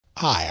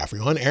Hi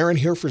everyone, Aaron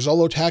here for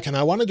Zollotech, and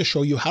I wanted to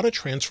show you how to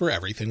transfer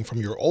everything from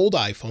your old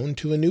iPhone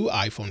to a new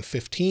iPhone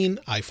 15,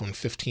 iPhone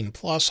 15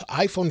 Plus,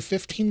 iPhone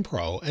 15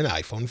 Pro, and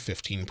iPhone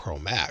 15 Pro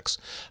Max.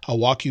 I'll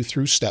walk you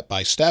through step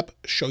by step,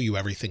 show you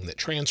everything that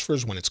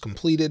transfers when it's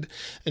completed,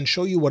 and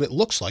show you what it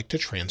looks like to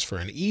transfer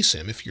an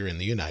eSIM if you're in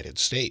the United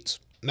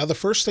States. Now, the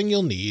first thing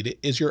you'll need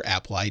is your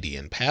Apple ID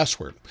and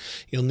password.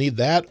 You'll need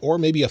that or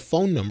maybe a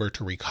phone number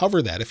to recover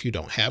that if you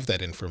don't have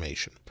that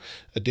information.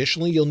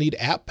 Additionally, you'll need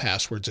app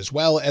passwords as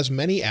well, as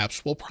many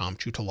apps will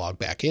prompt you to log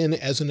back in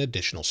as an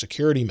additional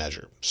security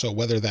measure. So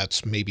whether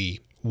that's maybe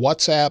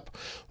WhatsApp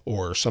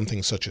or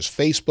something such as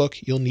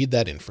Facebook, you'll need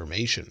that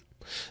information.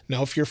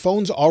 Now, if your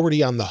phone's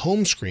already on the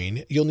home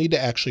screen, you'll need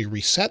to actually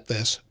reset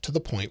this to the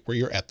point where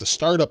you're at the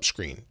startup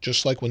screen,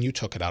 just like when you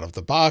took it out of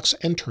the box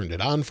and turned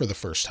it on for the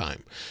first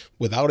time.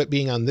 Without it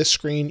being on this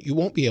screen, you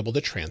won't be able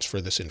to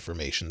transfer this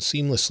information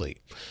seamlessly.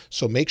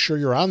 So make sure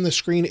you're on the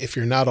screen. If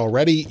you're not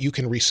already, you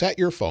can reset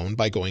your phone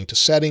by going to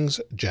Settings,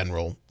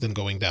 General, then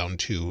going down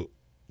to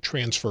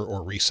Transfer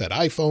or Reset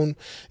iPhone,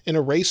 and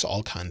erase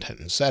all content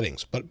and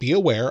settings. But be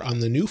aware,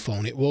 on the new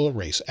phone it will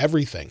erase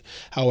everything.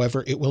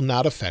 However, it will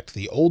not affect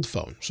the old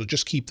phone, so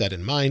just keep that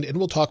in mind, and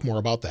we'll talk more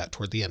about that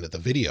toward the end of the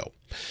video.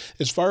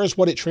 As far as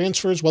what it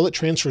transfers, well, it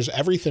transfers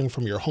everything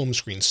from your home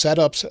screen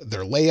setups,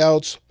 their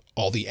layouts,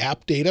 all the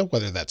app data,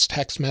 whether that's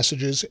text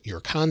messages, your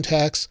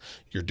contacts,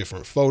 your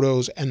different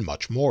photos, and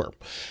much more.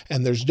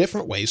 And there's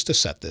different ways to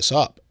set this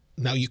up.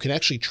 Now, you can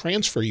actually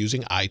transfer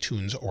using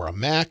iTunes or a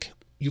Mac.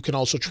 You can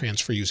also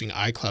transfer using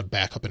iCloud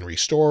Backup and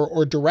Restore,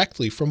 or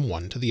directly from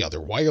one to the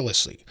other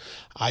wirelessly.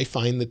 I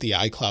find that the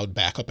iCloud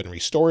Backup and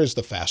Restore is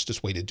the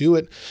fastest way to do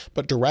it,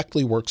 but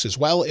directly works as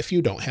well if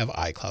you don't have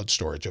iCloud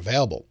storage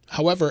available.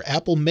 However,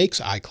 Apple makes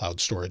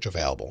iCloud storage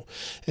available.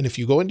 And if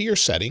you go into your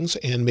settings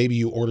and maybe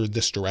you ordered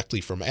this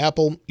directly from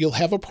Apple, you'll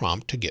have a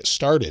prompt to get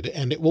started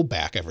and it will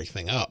back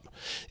everything up.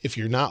 If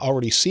you're not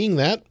already seeing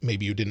that,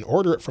 maybe you didn't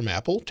order it from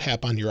Apple,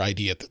 tap on your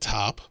ID at the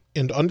top.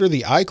 And under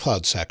the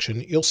iCloud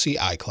section, you'll see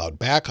iCloud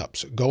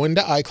Backups. Go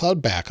into iCloud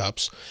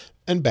Backups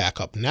and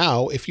Backup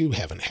Now if you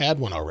haven't had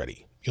one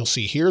already. You'll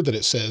see here that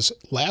it says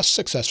last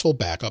successful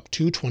backup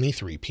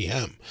 2:23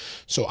 p.m.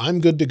 So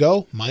I'm good to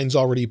go. Mine's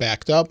already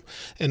backed up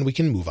and we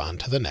can move on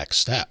to the next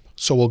step.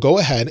 So we'll go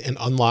ahead and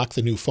unlock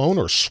the new phone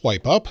or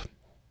swipe up,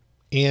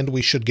 and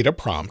we should get a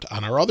prompt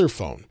on our other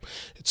phone.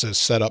 It says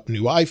set up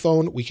new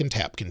iPhone. We can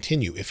tap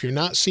continue. If you're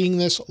not seeing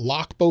this,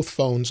 lock both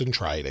phones and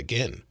try it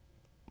again.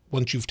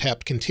 Once you've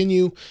tapped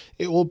continue,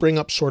 it will bring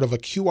up sort of a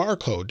QR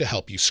code to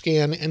help you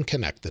scan and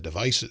connect the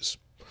devices.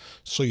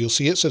 So you'll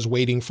see it says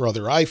waiting for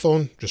other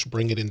iPhone, just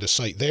bring it into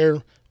sight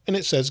there, and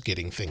it says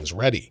getting things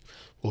ready.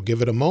 We'll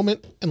give it a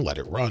moment and let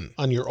it run.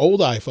 On your old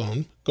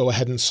iPhone, go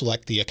ahead and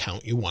select the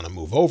account you want to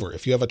move over.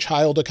 If you have a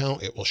child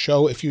account, it will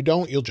show. If you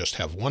don't, you'll just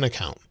have one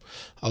account.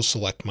 I'll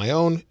select my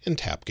own and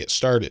tap get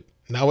started.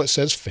 Now it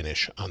says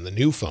finish on the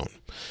new phone.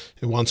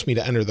 It wants me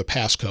to enter the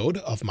passcode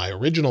of my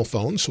original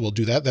phone, so we'll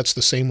do that. That's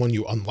the same one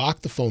you unlock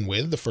the phone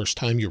with the first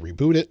time you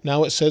reboot it.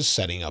 Now it says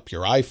setting up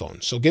your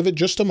iPhone. So give it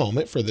just a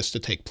moment for this to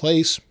take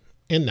place.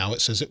 And now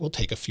it says it will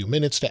take a few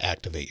minutes to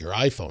activate your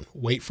iPhone.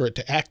 Wait for it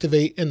to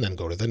activate and then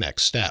go to the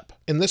next step.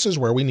 And this is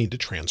where we need to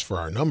transfer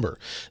our number.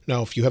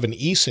 Now, if you have an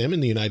eSIM in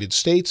the United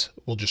States,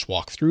 we'll just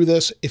walk through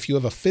this. If you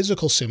have a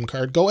physical SIM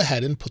card, go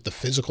ahead and put the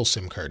physical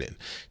SIM card in.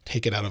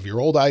 Take it out of your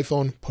old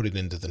iPhone, put it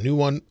into the new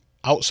one.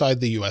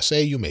 Outside the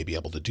USA, you may be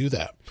able to do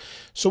that.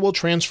 So we'll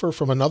transfer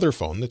from another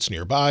phone that's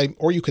nearby,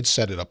 or you could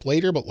set it up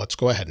later, but let's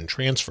go ahead and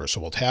transfer. So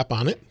we'll tap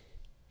on it.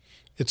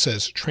 It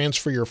says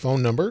transfer your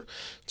phone number.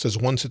 It says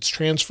once it's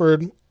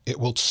transferred, it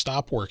will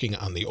stop working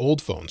on the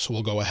old phone. So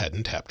we'll go ahead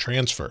and tap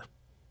transfer.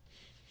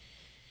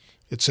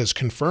 It says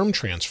confirm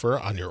transfer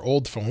on your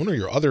old phone or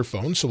your other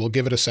phone. So we'll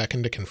give it a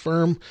second to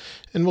confirm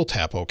and we'll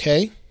tap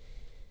OK.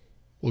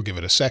 We'll give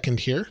it a second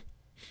here.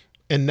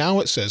 And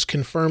now it says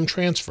confirm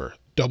transfer.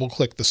 Double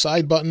click the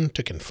side button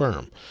to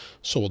confirm.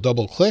 So we'll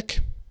double click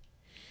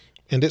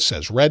and it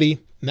says ready.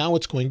 Now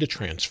it's going to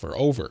transfer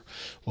over.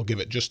 We'll give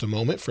it just a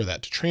moment for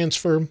that to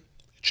transfer.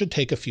 It should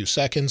take a few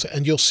seconds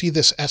and you'll see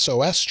this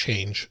SOS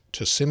change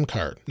to SIM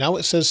card. Now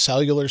it says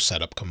cellular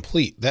setup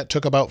complete. That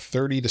took about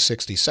 30 to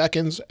 60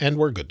 seconds and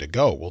we're good to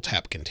go. We'll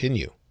tap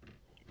continue.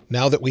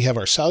 Now that we have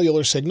our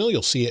cellular signal,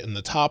 you'll see it in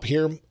the top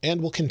here, and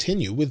we'll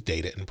continue with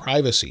data and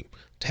privacy.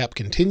 Tap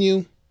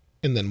continue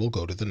and then we'll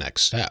go to the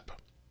next step.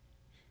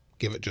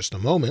 Give it just a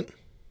moment.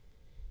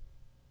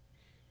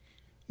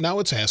 Now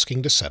it's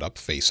asking to set up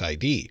Face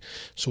ID.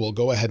 So we'll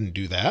go ahead and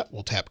do that.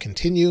 We'll tap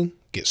continue,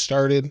 get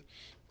started,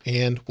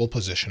 and we'll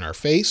position our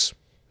face.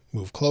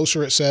 Move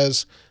closer, it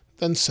says,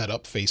 then set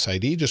up Face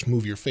ID. Just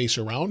move your face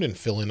around and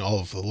fill in all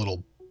of the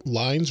little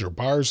lines or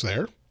bars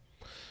there.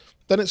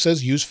 Then it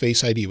says use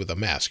Face ID with a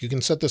mask. You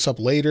can set this up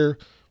later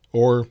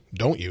or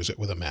don't use it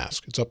with a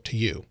mask. It's up to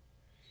you.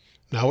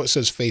 Now it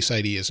says Face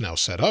ID is now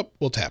set up.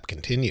 We'll tap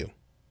continue.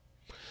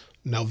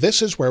 Now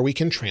this is where we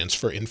can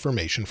transfer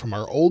information from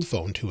our old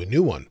phone to a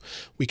new one.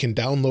 We can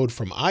download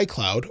from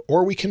iCloud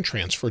or we can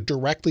transfer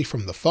directly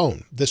from the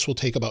phone. This will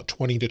take about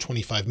 20 to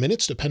 25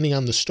 minutes depending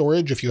on the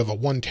storage. If you have a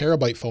 1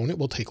 terabyte phone, it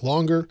will take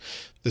longer.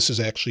 This is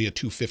actually a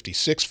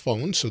 256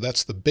 phone, so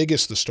that's the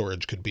biggest the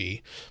storage could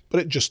be,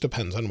 but it just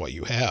depends on what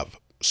you have.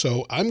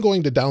 So I'm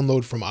going to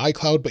download from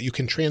iCloud, but you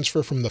can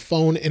transfer from the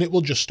phone and it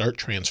will just start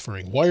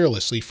transferring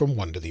wirelessly from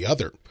one to the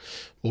other.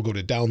 We'll go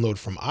to download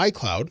from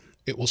iCloud.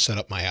 It will set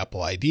up my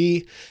Apple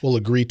ID. We'll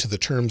agree to the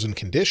terms and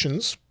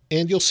conditions,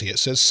 and you'll see it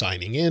says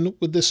signing in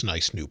with this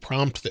nice new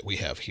prompt that we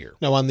have here.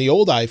 Now on the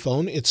old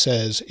iPhone, it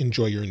says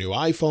enjoy your new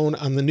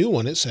iPhone. On the new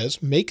one, it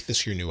says make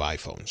this your new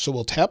iPhone. So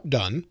we'll tap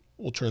done.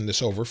 We'll turn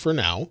this over for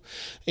now.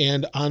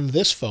 And on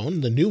this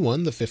phone, the new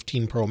one, the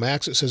 15 Pro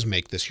Max, it says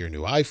make this your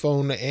new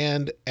iPhone,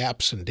 and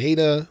apps and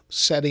data,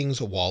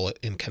 settings, wallet,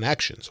 and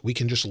connections. We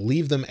can just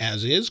leave them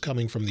as is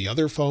coming from the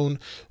other phone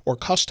or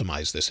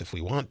customize this if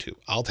we want to.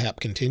 I'll tap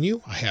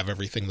continue. I have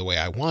everything the way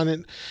I want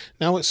it.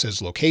 Now it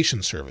says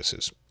location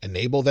services.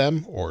 Enable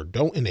them or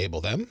don't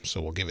enable them.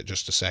 So we'll give it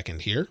just a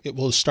second here. It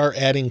will start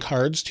adding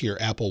cards to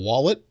your Apple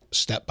Wallet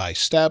step by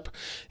step,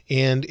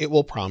 and it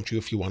will prompt you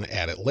if you want to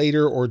add it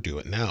later or do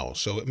it now.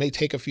 So it may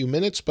take a few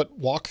minutes, but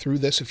walk through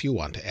this if you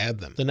want to add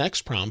them. The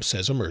next prompt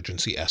says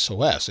emergency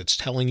SOS. It's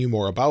telling you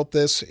more about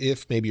this.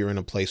 If maybe you're in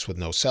a place with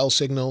no cell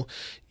signal,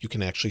 you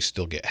can actually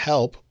still get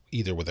help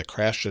either with a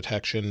crash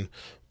detection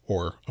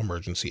or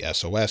emergency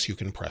SOS. You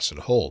can press and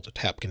hold.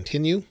 Tap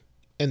continue.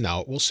 And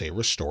now it will say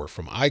restore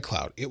from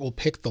iCloud. It will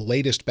pick the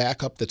latest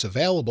backup that's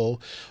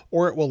available,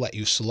 or it will let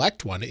you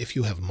select one if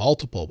you have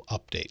multiple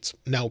updates.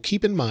 Now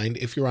keep in mind,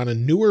 if you're on a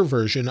newer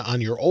version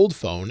on your old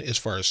phone, as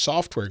far as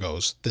software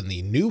goes, than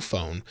the new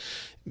phone,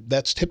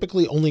 that's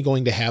typically only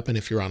going to happen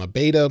if you're on a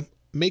beta.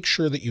 Make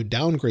sure that you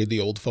downgrade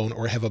the old phone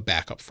or have a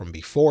backup from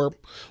before,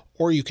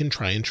 or you can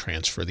try and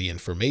transfer the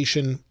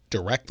information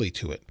directly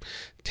to it.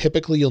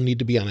 Typically, you'll need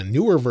to be on a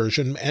newer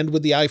version, and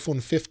with the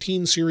iPhone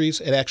 15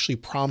 series, it actually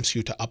prompts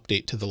you to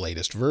update to the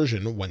latest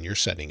version when you're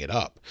setting it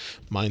up.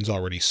 Mine's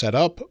already set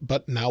up,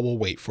 but now we'll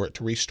wait for it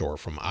to restore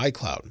from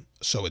iCloud.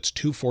 So it's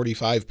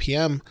 2:45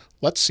 p.m.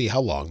 Let's see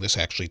how long this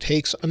actually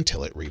takes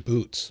until it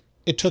reboots.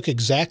 It took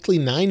exactly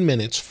 9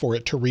 minutes for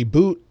it to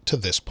reboot to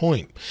this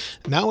point.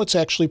 Now it's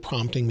actually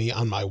prompting me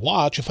on my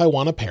watch if I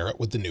want to pair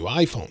it with the new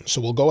iPhone. So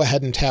we'll go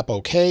ahead and tap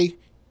OK.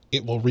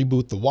 It will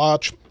reboot the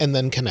watch and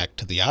then connect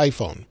to the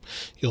iPhone.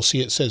 You'll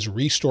see it says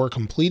restore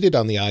completed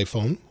on the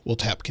iPhone. We'll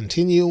tap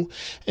continue.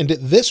 And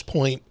at this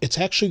point, it's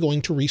actually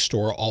going to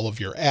restore all of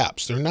your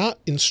apps. They're not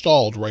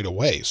installed right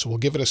away. So we'll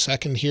give it a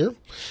second here.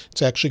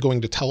 It's actually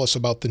going to tell us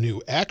about the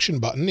new action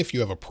button if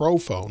you have a Pro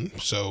phone.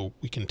 So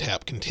we can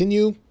tap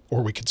continue,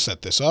 or we could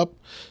set this up.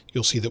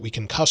 You'll see that we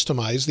can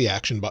customize the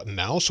action button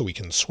now. So we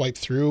can swipe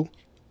through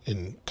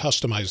and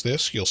customize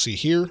this. You'll see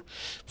here,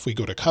 if we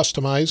go to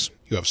customize,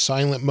 you have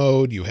silent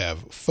mode, you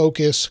have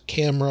focus,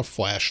 camera,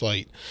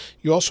 flashlight.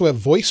 You also have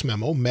voice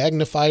memo,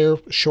 magnifier,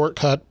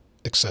 shortcut,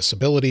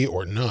 accessibility,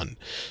 or none.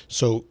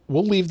 So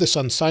we'll leave this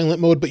on silent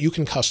mode, but you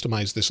can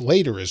customize this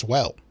later as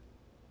well.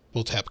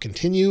 We'll tap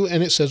continue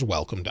and it says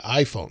welcome to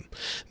iPhone.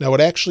 Now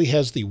it actually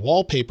has the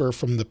wallpaper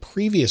from the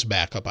previous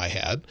backup I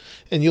had,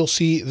 and you'll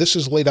see this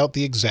is laid out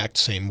the exact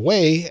same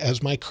way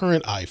as my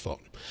current iPhone.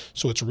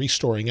 So it's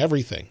restoring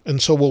everything. And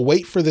so we'll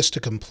wait for this to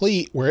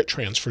complete where it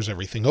transfers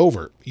everything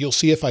over. You'll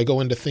see if I go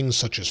into things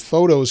such as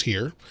photos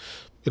here,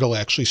 it'll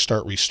actually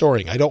start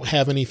restoring. I don't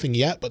have anything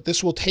yet, but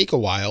this will take a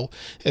while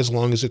as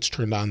long as it's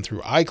turned on through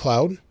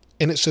iCloud.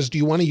 And it says, do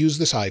you want to use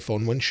this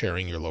iPhone when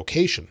sharing your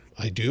location?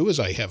 I do, as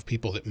I have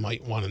people that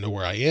might want to know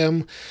where I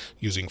am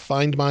using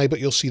Find My, but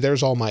you'll see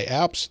there's all my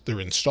apps. They're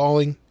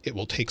installing. It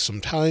will take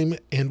some time,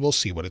 and we'll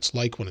see what it's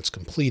like when it's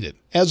completed.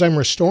 As I'm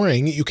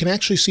restoring, you can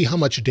actually see how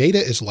much data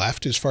is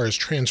left as far as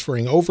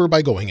transferring over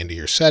by going into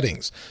your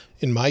settings.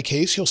 In my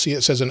case, you'll see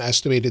it says an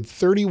estimated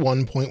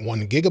 31.1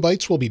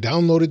 gigabytes will be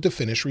downloaded to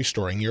finish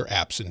restoring your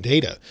apps and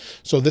data.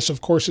 So this, of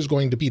course, is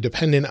going to be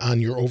dependent on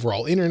your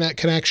overall internet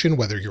connection,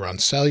 whether you're on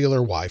cellular,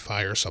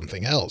 Wi-Fi, or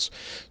something else.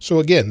 So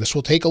again, this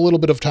will take a little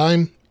bit of time.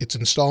 It's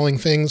installing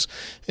things.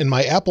 In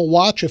my Apple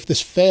Watch, if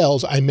this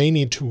fails, I may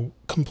need to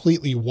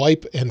completely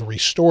wipe and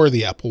restore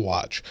the Apple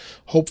Watch.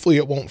 Hopefully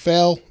it won't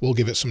fail. We'll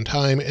give it some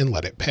time and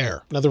let it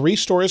pair. Now the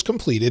restore is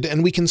completed,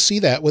 and we can see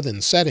that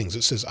within settings.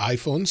 It says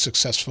iPhone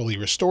successfully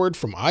restored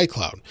from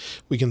iCloud.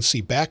 We can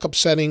see backup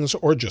settings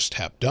or just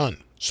tap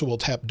done. So we'll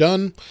tap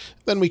done,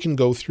 then we can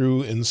go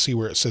through and see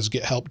where it says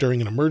get help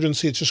during an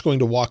emergency. It's just going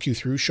to walk you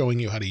through showing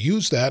you how to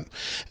use that,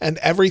 and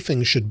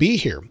everything should be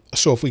here.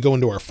 So if we go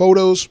into our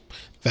photos,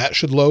 that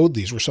should load.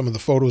 These were some of the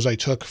photos I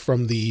took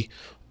from the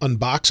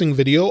unboxing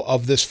video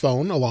of this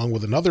phone along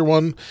with another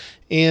one.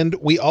 And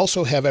we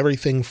also have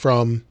everything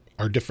from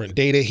our different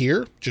data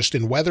here. Just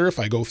in weather, if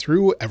I go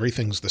through,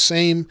 everything's the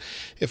same.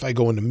 If I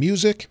go into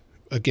music,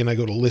 again, I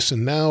go to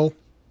listen now.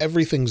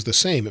 everything's the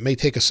same. It may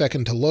take a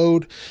second to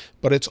load,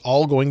 but it's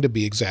all going to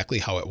be exactly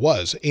how it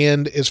was.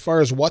 And as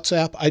far as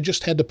WhatsApp, I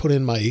just had to put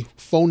in my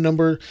phone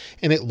number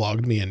and it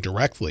logged me in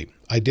directly.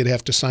 I did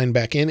have to sign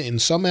back in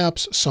some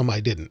apps, some I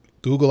didn't.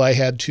 Google I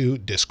had to,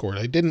 Discord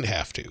I didn't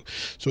have to.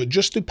 So it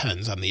just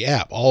depends on the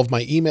app. All of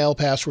my email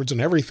passwords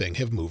and everything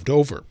have moved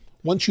over.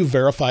 Once you've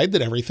verified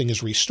that everything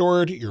is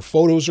restored, your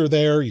photos are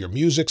there, your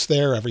music's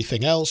there,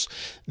 everything else,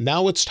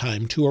 now it's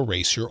time to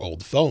erase your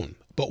old phone.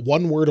 But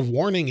one word of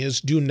warning is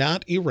do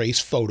not erase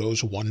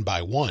photos one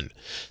by one.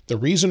 The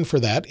reason for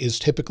that is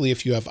typically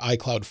if you have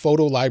iCloud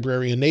photo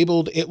library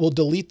enabled, it will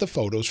delete the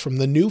photos from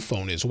the new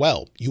phone as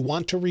well. You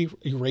want to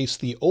erase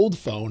the old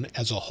phone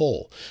as a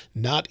whole,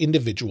 not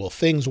individual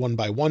things one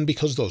by one,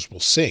 because those will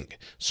sync.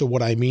 So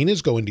what I mean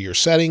is go into your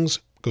settings,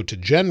 go to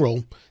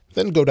General,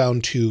 then go down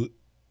to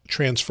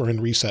Transfer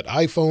and Reset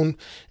iPhone,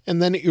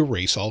 and then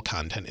erase all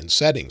content in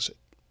settings.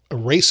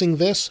 Erasing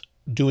this,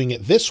 doing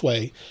it this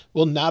way,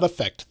 will not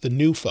affect the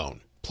new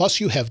phone.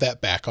 Plus you have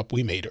that backup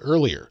we made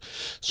earlier.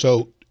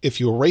 So if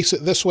you erase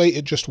it this way,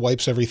 it just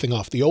wipes everything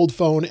off the old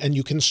phone and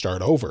you can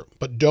start over.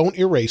 But don't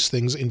erase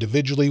things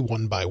individually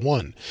one by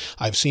one.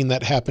 I've seen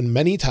that happen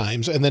many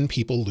times and then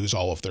people lose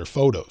all of their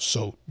photos.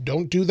 So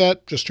don't do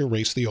that, just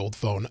erase the old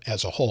phone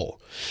as a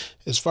whole.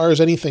 As far as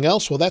anything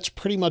else, well, that's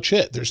pretty much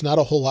it. There's not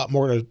a whole lot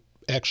more to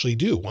actually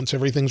do. Once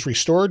everything's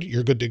restored,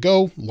 you're good to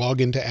go. Log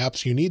into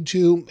apps you need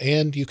to,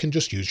 and you can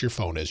just use your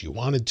phone as you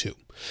wanted to.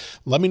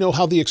 Let me know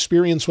how the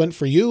experience went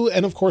for you,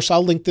 and of course,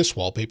 I'll link this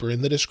wallpaper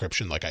in the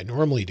description like I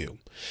normally do.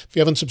 If you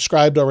haven't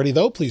subscribed already,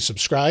 though, please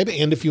subscribe,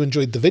 and if you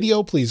enjoyed the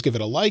video, please give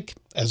it a like.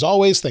 As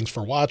always, thanks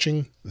for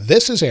watching.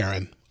 This is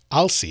Aaron.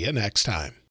 I'll see you next time.